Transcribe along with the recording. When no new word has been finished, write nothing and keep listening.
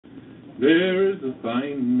There is a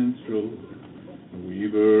fine minstrel, a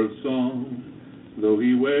weaver of song. Though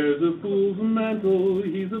he wears a fool's mantle,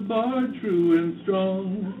 he's a bard true and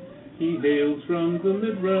strong. He hails from the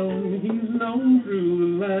mid-realm, he's known through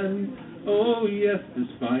the land. Oh yes, this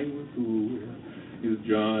fine fool is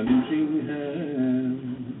John Inchingham.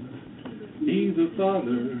 He's a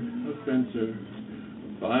father, a fencer,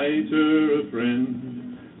 a fighter, a friend,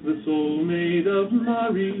 the soulmate of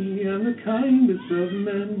Maire and the kindest of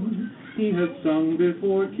men. He has sung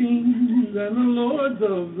before kings and the lords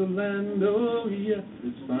of the land. Oh yes,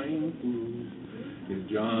 this fine fool is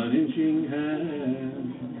John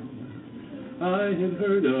Inchingham. I had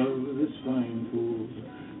heard of this fine fool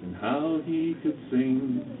and how he could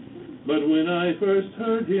sing, but when I first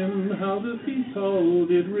heard him, how the feast hall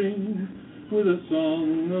did ring, with a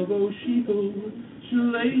song of O sheeple,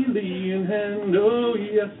 shillelagh in hand. Oh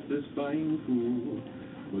yes, this fine fool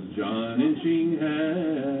was John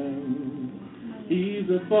Inchingham. He's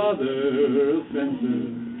a father, a fencer,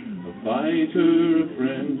 a fighter, a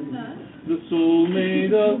friend, the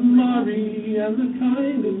soulmate of Maire and the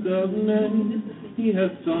kindest of men. He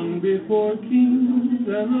has sung before kings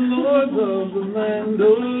and the lords of the land.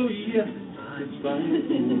 Oh yes, this fine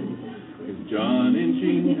fool is John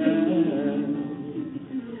Inchingham.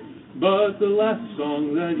 But the last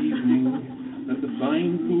song that evening that the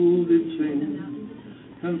fine fool did sing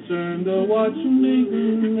concerned a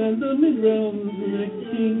watchmaiden and the mid-realm's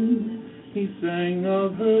king. He sang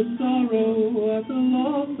of her sorrow at the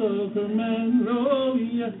loss of her man. Oh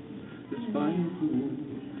yes, this fine fool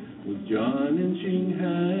was John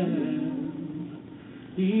Inchingham.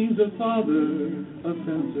 He's a father, a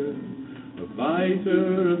fencer, a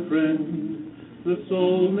fighter, a friend, the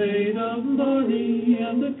soulmate of Barony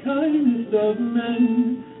and the kindest of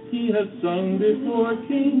men. He has sung before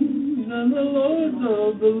kings and the lords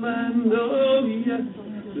of the land. Oh yes,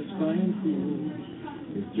 this fine fool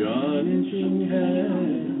is John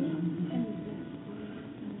Inchingham.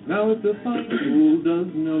 Now if the fine fool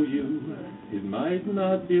does know you, it might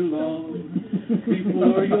not be long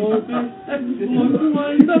before your best exploits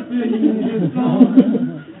wind up in his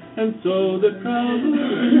song. And so the crowd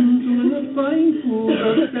listens when the fine fool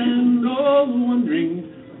does stand, all wondering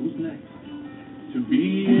who's next to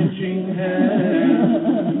be Inchingham.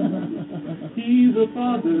 He's a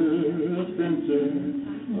father, a fencer,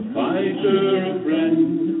 a fighter, a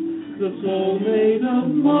friend, the soulmate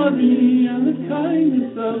of Maire and the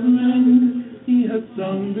kindest of men. He has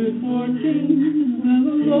sung before kings and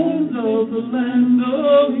the lords of the land.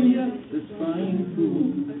 Oh yes, this fine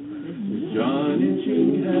fool is John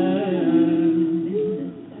Inchingham.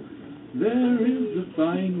 There is a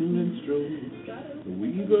fine minstrel, a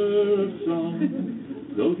weaver of song.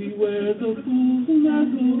 Though he wears a fool's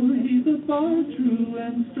mantle, he's a bard true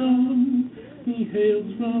and strong. He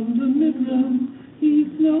hails from the mid-realm,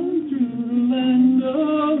 he's known through the land.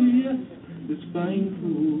 Oh yes, this fine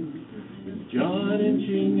fool is John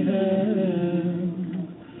Inchingham.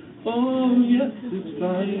 Oh yes, this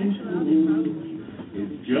fine fool